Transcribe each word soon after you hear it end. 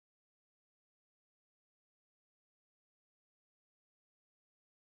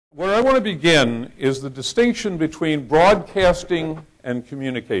Where I want to begin is the distinction between broadcasting and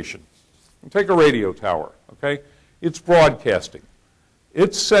communication. Take a radio tower, okay? It's broadcasting.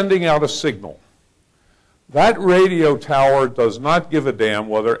 It's sending out a signal. That radio tower does not give a damn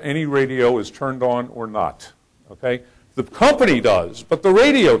whether any radio is turned on or not, okay? The company does, but the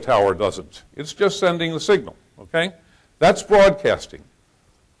radio tower doesn't. It's just sending the signal, okay? That's broadcasting.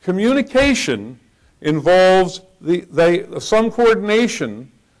 Communication involves some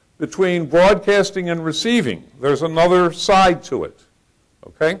coordination between broadcasting and receiving. There's another side to it,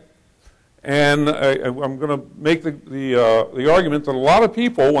 okay? And I'm going to make the argument that a lot of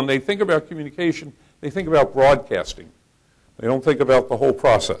people, when they think about communication, they think about broadcasting. They don't think about the whole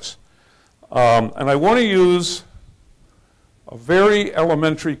process. And I want to use a very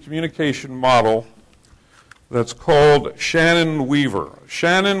elementary communication model that's called Shannon-Weaver.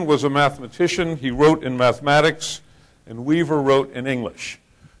 Shannon was a mathematician. He wrote in mathematics, and Weaver wrote in English.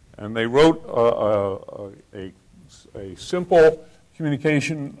 And they wrote a simple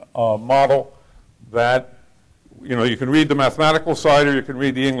communication model that, you know, you can read the mathematical side or you can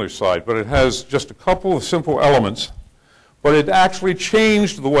read the English side, but it has just a couple of simple elements. But it actually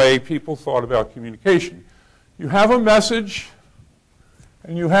changed the way people thought about communication. You have a message,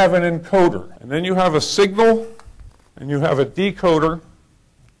 and you have an encoder, and then you have a signal, and you have a decoder,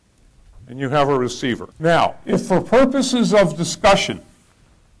 and you have a receiver. Now, if for purposes of discussion,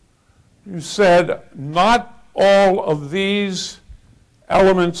 you said not all of these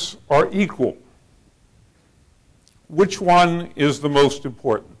elements are equal, which one is the most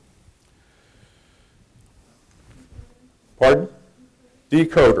important? Pardon?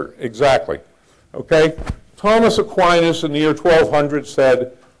 Decoder, exactly. Okay? Thomas Aquinas in the year 1200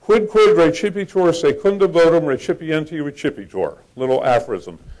 said, quid recipitur secundum recipienti recipitur. Little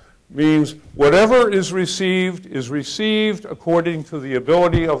aphorism. Means whatever is received according to the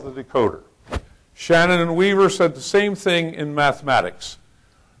ability of the decoder. Shannon and Weaver said the same thing in mathematics,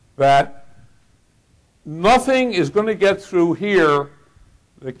 that nothing is going to get through here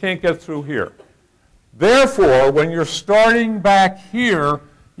that can't get through here. Therefore, when you're starting back here,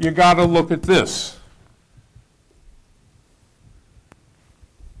 you got to look at this.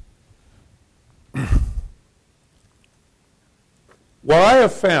 What I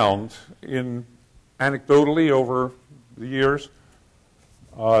have found anecdotally over the years,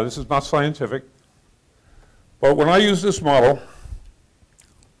 this is not scientific, but when I use this model,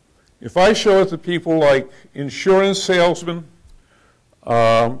 if I show it to people like insurance salesmen,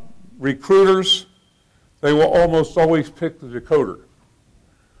 recruiters, they will almost always pick the decoder.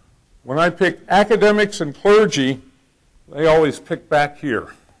 When I pick academics and clergy, they always pick back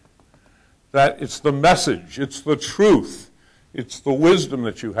here. That it's the message, it's the truth. It's the wisdom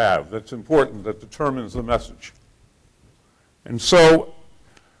that you have that's important, that determines the message. And so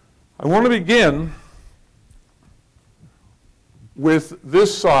I want to begin with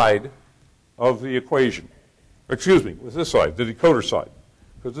this side of the equation. Excuse me, with this side, the decoder side,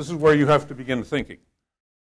 because this is where you have to begin thinking.